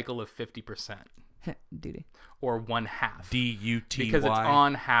duty cycle of 50% Duty. or 1/2. D-U-T-Y. Because it's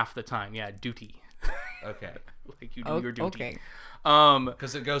on half the time. Yeah, duty. Okay. Like you do your duty. Okay.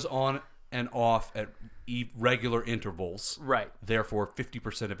 Because it goes on and off at regular intervals. Right. Therefore,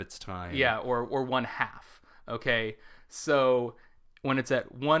 50% of its time. Yeah, or 1/2. Okay. So when it's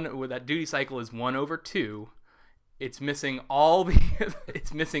at 1, where that duty cycle is 1/2, it's missing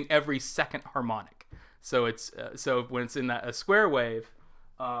it's missing every second harmonic. So it's so when it's in a square wave.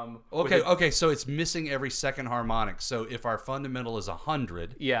 Okay. So it's missing every second harmonic. So if our fundamental is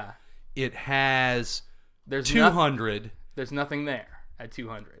 100, Yeah. it has There's 200. There's nothing there at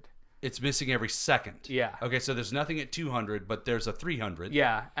 200. It's missing every second. Yeah. Okay, so there's nothing at 200, but there's a 300.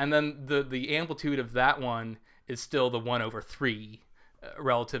 Yeah, and then the amplitude of that one is still the 1/3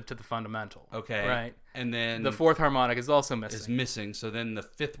 relative to the fundamental. Okay. Right. And then The fourth harmonic is also missing. is missing. So then the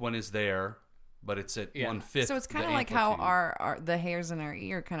fifth one is there, but it's at 1/5. So it's kind of like how the hairs in our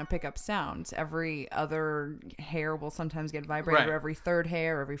ear kind of pick up sounds. Every other hair will sometimes get vibrated, or every third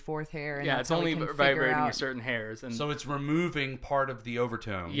hair, or every fourth hair. And it's only vibrating certain hairs. And so it's removing part of the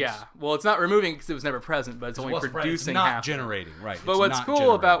overtones. Yeah. Well, it's not removing because it was never present, but it's only producing it's not half. generating, right. But what's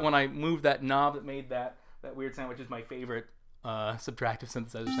cool about when I moved that knob that made that weird sound, which is my favorite subtractive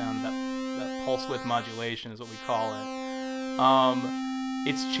synthesizer sound, that pulse width modulation is what we call it.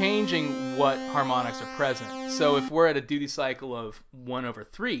 It's changing what harmonics are present. So if we're at a duty cycle of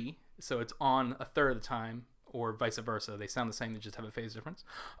 1/3, so it's on a third of the time, or vice versa, they sound the same, they just have a phase difference.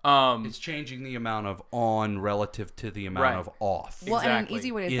 It's changing the amount of on relative to the amount of off. Well, and an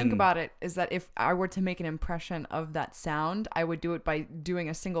easy way to think about it is that if I were to make an impression of that sound, I would do it by doing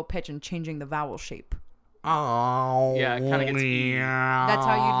a single pitch and changing the vowel shape. Oh, yeah, it kind of gets that's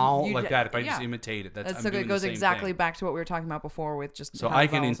how you like that. If I just imitate it, that's so it goes exactly back to what we were talking about before with just. So I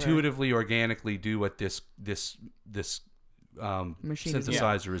can intuitively, organically do what this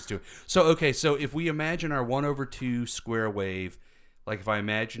synthesizer is doing. So so if we imagine our 1/2 square wave, like if I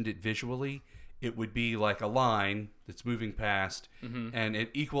imagined it visually, it would be like a line that's moving past, and at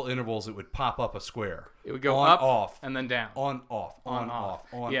equal intervals, it would pop up a square. It would go on, up, off, and then down. On, off, on,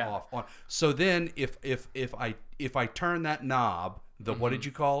 off, on, off, on. So then, if I turn that knob, the what did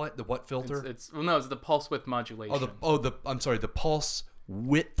you call it? The what filter? It's the pulse width modulation. The pulse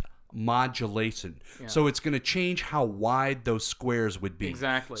width modulation. Yeah. So it's going to change how wide those squares would be.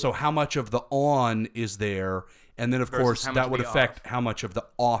 Exactly. So how much of the on is there, and then of course that would affect how much of the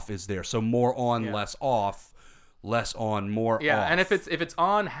off is there. So more on, less off, less on, more off. Yeah, and if it's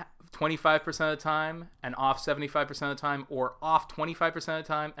on 25% of the time and off 75% of the time, or off 25% of the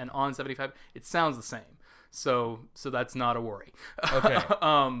time and on 75%, it sounds the same. So that's not a worry. Okay.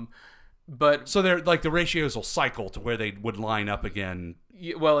 But so they're like the ratios will cycle to where they would line up again.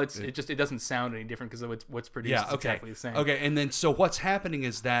 Well, it doesn't sound any different because what's produced is exactly the same. Okay, and then so what's happening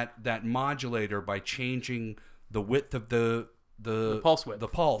is that modulator, by changing the width of the pulse width, the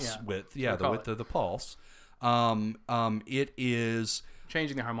width of the pulse, it is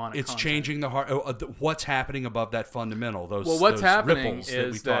changing the harmonic. It's content. changing what's happening above that fundamental. What's happening ripples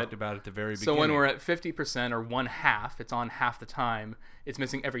is that we talked about at the very beginning. So when we're at 50% or 1/2, it's on half the time. It's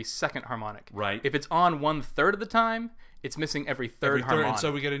missing every second harmonic. Right. If it's on 1/3 of the time, it's missing every third harmonic. And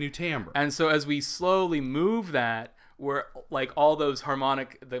so we get a new timbre. And so as we slowly move that, we're like all those the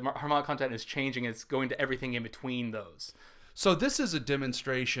harmonic content is changing. It's going to everything in between those. So this is a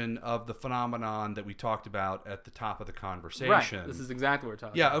demonstration of the phenomenon that we talked about at the top of the conversation. Right. This is exactly what we're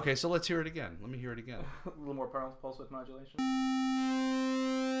talking about. Yeah, okay, so let's hear it again. Let me hear it again. A little more pulse width modulation.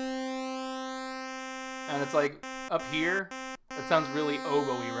 And it's like up here, it sounds really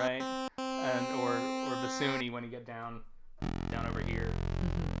oboe-y, right? And or bassoon-y when you get down over here.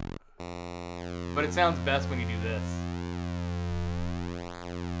 But it sounds best when you do this.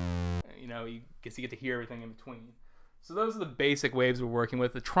 You get to hear everything in between. So those are the basic waves we're working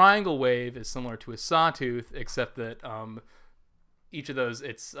with. The triangle wave is similar to a sawtooth, except that each of those,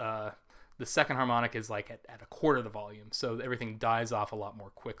 it's the second harmonic is like at a quarter of the volume, so everything dies off a lot more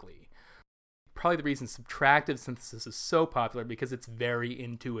quickly. Probably the reason subtractive synthesis is so popular because it's very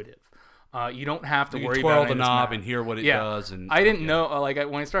intuitive. You don't have to worry about it. You twirl the knob and hear what it does. And I didn't know,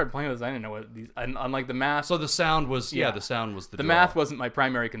 when I started playing with this, I didn't know what these, unlike the math. So the sound was, the sound was the draw. Math wasn't my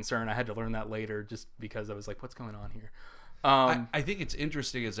primary concern. I had to learn that later just because I was like, what's going on here? I think it's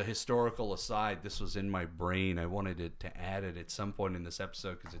interesting as a historical aside. This was in my brain. I wanted to add it at some point in this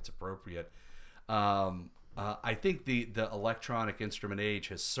episode because it's appropriate. I think the electronic instrument age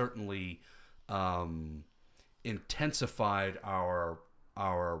has certainly intensified our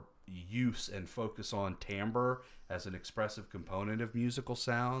use and focus on timbre as an expressive component of musical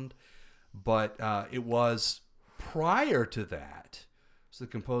sound, but it was prior to that. So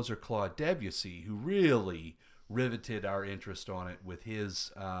the composer Claude Debussy, who really riveted our interest on it with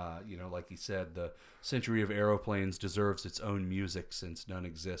his, like he said, the century of aeroplanes deserves its own music. Since none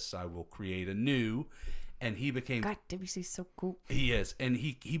exists, I will create a new. And he became... God, Debussy's so cool. He is. And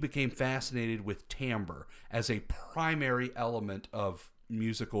he became fascinated with timbre as a primary element of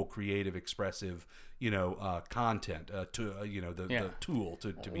musical, creative, expressive, content, the tool to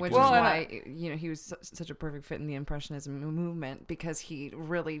be Which doing is that. why he was such a perfect fit in the Impressionism movement, because he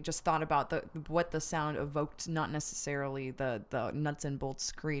really just thought about what the sound evoked, not necessarily the nuts and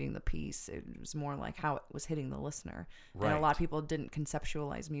bolts creating the piece. It was more like how it was hitting the listener. Right. And a lot of people didn't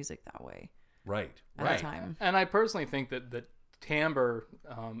conceptualize music that way. Right. At the time. And I personally think that timbre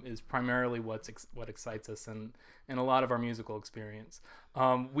is primarily what excites us in a lot of our musical experience.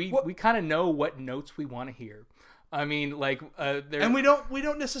 We kind of know what notes we want to hear. I mean, and we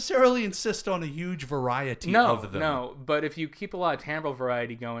don't necessarily insist on a huge variety of them. No, but if you keep a lot of timbre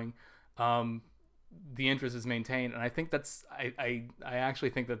variety going, the interest is maintained, and I think I actually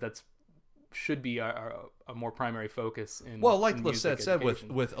think that's should be a more primary focus in like in Lisette music said,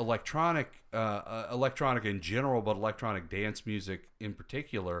 education. with electronic in general, but electronic dance music in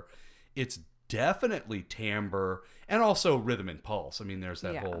particular, it's definitely timbre and also rhythm and pulse. I mean, there's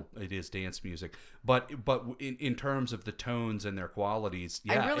that whole, it is dance music, but in terms of the tones and their qualities,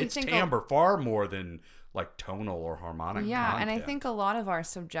 it's timbre far more than like tonal or harmonic content. And I think a lot of our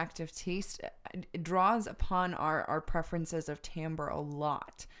subjective taste draws upon our preferences of timbre a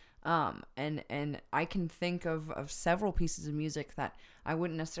lot. And I can think of several pieces of music that I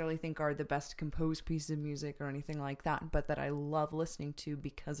wouldn't necessarily think are the best composed pieces of music or anything like that, but that I love listening to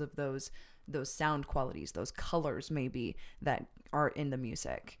because of those sound qualities, those colors maybe that are in the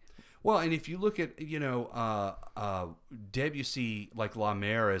music. Well, and if you look at, Debussy, like La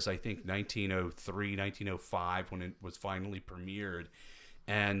Mer is, I think, 1903, 1905 when it was finally premiered.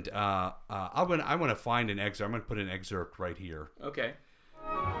 And I want to find an excerpt. I'm going to put an excerpt right here. Okay.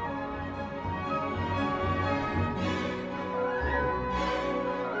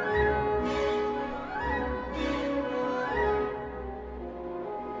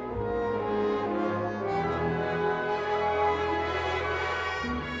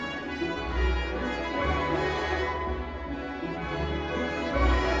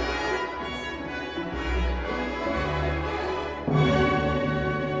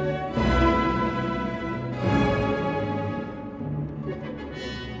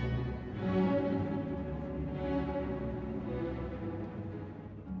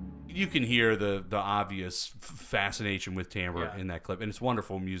 You can hear the obvious fascination with timbre in that clip, and it's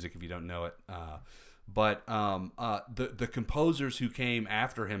wonderful music if you don't know it. But the composers who came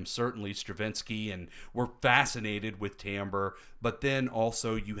after him, certainly Stravinsky, and were fascinated with timbre. But then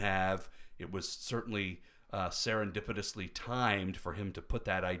also it was certainly serendipitously timed for him to put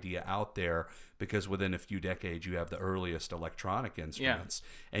that idea out there, because within a few decades you have the earliest electronic instruments,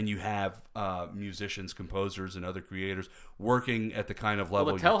 and you have musicians, composers, and other creators working at the kind of level.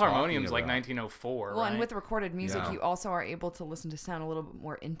 Well, the Telharmonium's like 1904. Well, right? and with recorded music, you also are able to listen to sound a little bit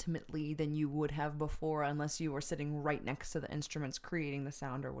more intimately than you would have before, unless you were sitting right next to the instruments creating the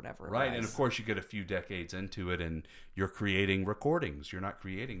sound or whatever. Right, and of course you get a few decades into it, and you're creating recordings. You're not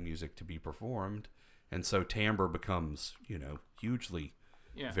creating music to be performed. And so timbre becomes, hugely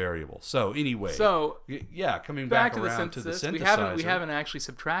variable. So anyway, coming back around to the synthesizer, we haven't actually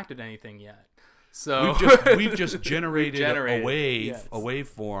subtracted anything yet. So we've just generated a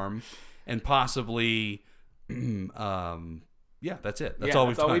waveform, and possibly, that's it. That's all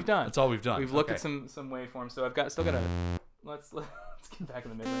we've done. That's all we've done. We've looked at some waveforms. So still got a. Let's get back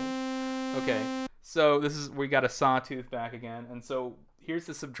in the mid range. Okay, so we got a sawtooth back again, and so here's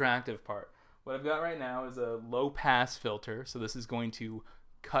the subtractive part. What I've got right now is a low-pass filter, so this is going to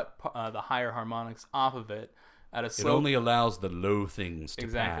cut the higher harmonics off of it at a slope. It only allows the low things to pass.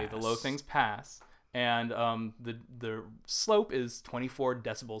 Exactly, the low things pass. And the slope is 24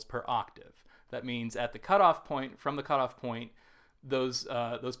 decibels per octave. That means at the cutoff point, from the cutoff point, those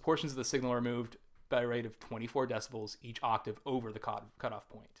portions of the signal are moved by a rate of 24 decibels each octave over the cutoff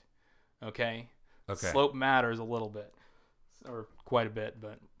point. Okay? Slope matters a little bit, or quite a bit,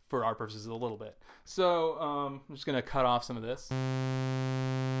 but for our purposes, a little bit. So I'm just going to cut off some of this.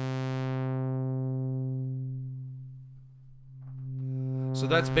 So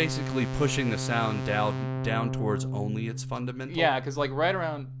that's basically pushing the sound down towards only its fundamental? Yeah, because like right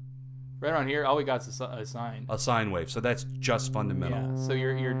around here, all we got is a sine. A sine wave. So that's just fundamental. Yeah, so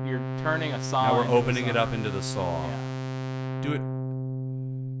you're turning a saw. Now we're opening it up into the saw. Yeah. Do it.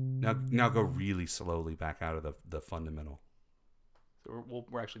 Now go really slowly back out of the fundamental. So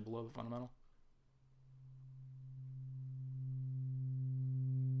we're actually below the fundamental.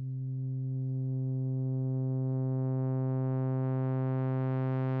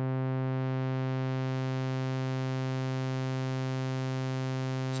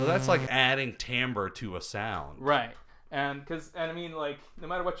 So that's like adding timbre to a sound. Right. And I mean, like, no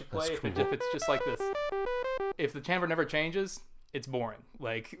matter what you play, if it's just like this, if the timbre never changes, it's boring.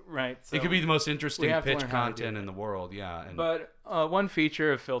 Like, right? So it could be the most interesting have to pitch learn how to do content it. in the world. Yeah. And But one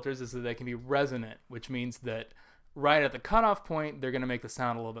feature of filters is that they can be resonant, which means that right at the cutoff point, they're going to make the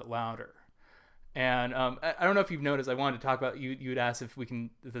sound a little bit louder. And I don't know if you've noticed, I wanted to talk about, you'd asked if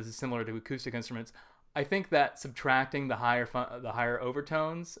this is similar to acoustic instruments. I think that subtracting the higher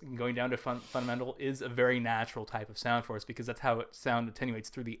overtones and going down to fundamental is a very natural type of sound for us, because that's how sound attenuates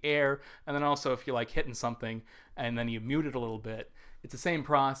through the air. And then also if you're like hitting something and then you mute it a little bit, it's the same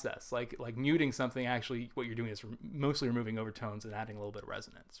process. Like muting something, actually what you're doing is mostly removing overtones and adding a little bit of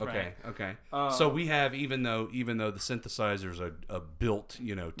resonance. Right? Okay. So we have, even though the synthesizer's a built,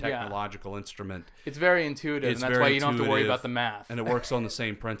 technological instrument, it's very intuitive, and that's why you don't have to worry about the math. And it works on the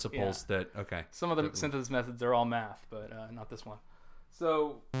same principles Some of the synthesis methods are all math, but not this one.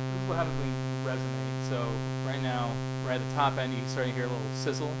 So this is what happens when you resonate. So right now, right at the top end, you start to hear a little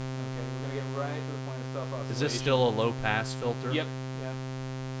sizzle. Okay, we're going to get right to the point of self-oscillation. Is this still a low-pass filter? Yep.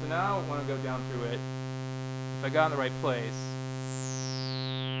 So now I want to go down through it. If I got in the right place.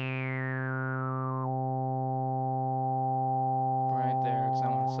 Right there, because I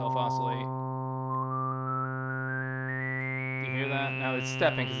want to self-oscillate. Do you hear that? Now it's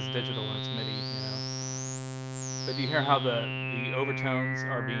stepping because it's digital and it's MIDI, But do you hear how the overtones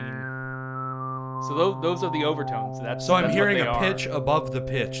are being... So those are the overtones. So I'm that's hearing what they a are. pitch above the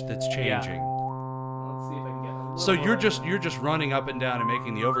pitch that's changing. Yeah. Let's see if I can get a little So you're more. just running up and down and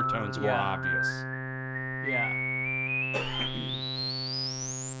making the overtones more obvious. Yeah.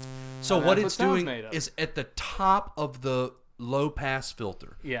 So And what that's it's sound's doing made of. is at the top of the low pass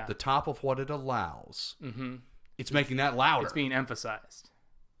filter. Yeah. The top of what it allows. Mm-hmm. It's making that louder. It's being emphasized.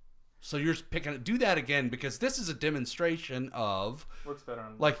 So you're picking it. Do that again, because this is a demonstration of, Works better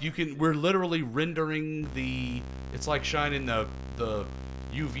on like, we're literally rendering it's like shining the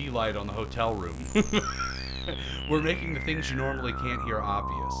UV light on the hotel room. We're making the things you normally can't hear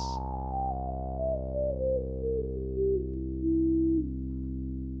obvious.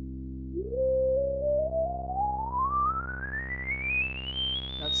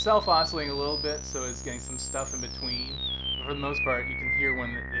 Now it's self-oscillating a little bit, so it's getting some stuff in between. But for the most part, you can hear when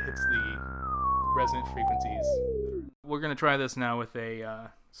it hits the resonant frequencies. We're going to try this now with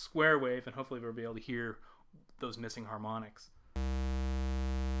a square wave, and hopefully we'll be able to hear those missing harmonics.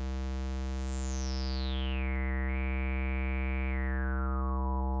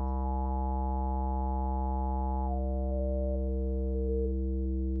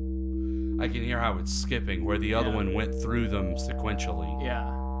 I can hear how it's skipping, where the other one went through them sequentially.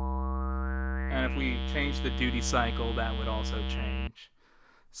 Yeah. And if we change the duty cycle, that would also change.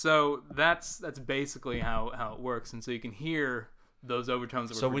 So that's basically how it works. And so you can hear those overtones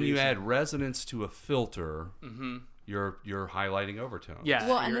that we're So when you producing. add resonance to a filter, you're highlighting overtones. Yeah.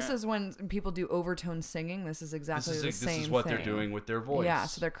 Well, and this is when people do overtone singing. This is exactly the same thing. This is what they're doing with their voice. Yeah,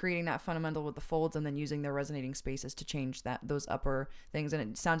 so they're creating that fundamental with the folds and then using their resonating spaces to change those upper things. And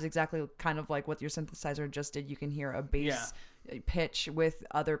it sounds exactly kind of like what your synthesizer just did. You can hear a bass pitch with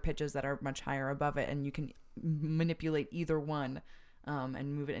other pitches that are much higher above it, and you can manipulate either one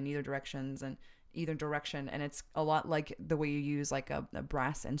and move it in either direction. And it's a lot like the way you use like a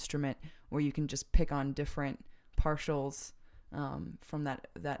brass instrument, where you can just pick on different partials from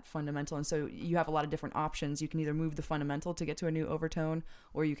that fundamental, and so you have a lot of different options. You can either move the fundamental to get to a new overtone,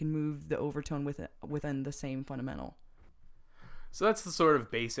 or you can move the overtone within the same fundamental. So that's the sort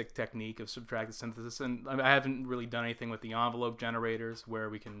of basic technique of subtractive synthesis, and I haven't really done anything with the envelope generators where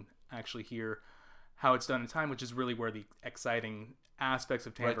we can actually hear how it's done in time, which is really where the exciting aspects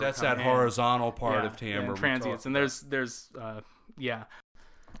of timbre Right, that's come that in. horizontal part of timbre. And transients, and there's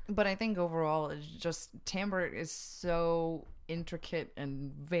But I think overall, it's just timbre is so intricate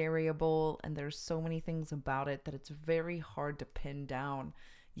and variable, and there's so many things about it that it's very hard to pin down.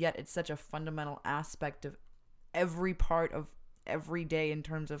 Yet it's such a fundamental aspect of every part of every day in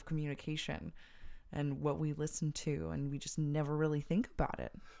terms of communication and what we listen to, and we just never really think about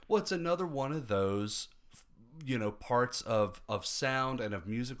it. Well, it's another one of those, parts of sound and of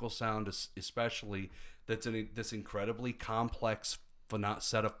musical sound, especially, that's this incredibly complex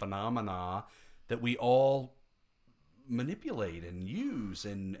set of phenomena that we all manipulate and use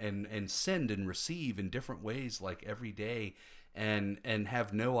and send and receive in different ways, like every day, and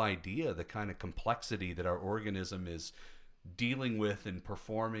have no idea the kind of complexity that our organism is dealing with and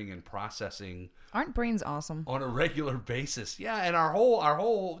performing and processing. Aren't brains awesome? On a regular basis. Yeah, and our whole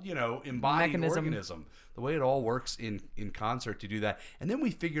embodied Mechanism. organism, the way it all works in concert to do that. And then we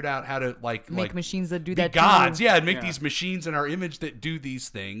figured out how to Make machines that do be that gods, too. and make these machines in our image that do these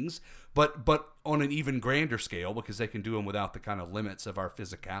things, but on an even grander scale, because they can do them without the kind of limits of our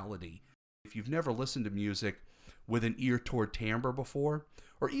physicality. If you've never listened to music with an ear toward timbre before,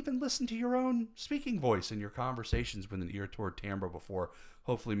 or even listened to your own speaking voice in your conversations with an ear toward timbre before,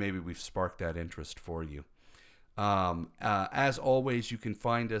 hopefully maybe we've sparked that interest for you. As always, you can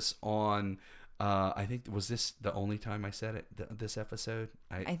find us on, I think, was this the only time I said it, this episode?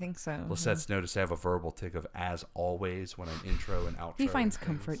 I think so. Lisette's noticed I have a verbal tick of as always when I'm intro and outro. He finds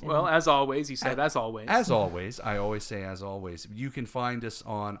comfort in Well, it. as always, you said as always. As always, I always say as always. You can find us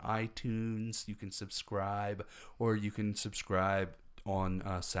on iTunes. You can subscribe, or you can subscribe on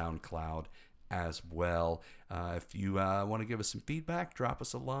SoundCloud as well. If you want to give us some feedback, drop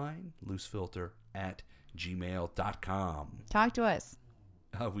us a line, loosefilter@gmail.com. Talk to us.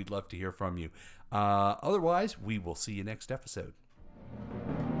 We'd love to hear from you. Otherwise, we will see you next episode.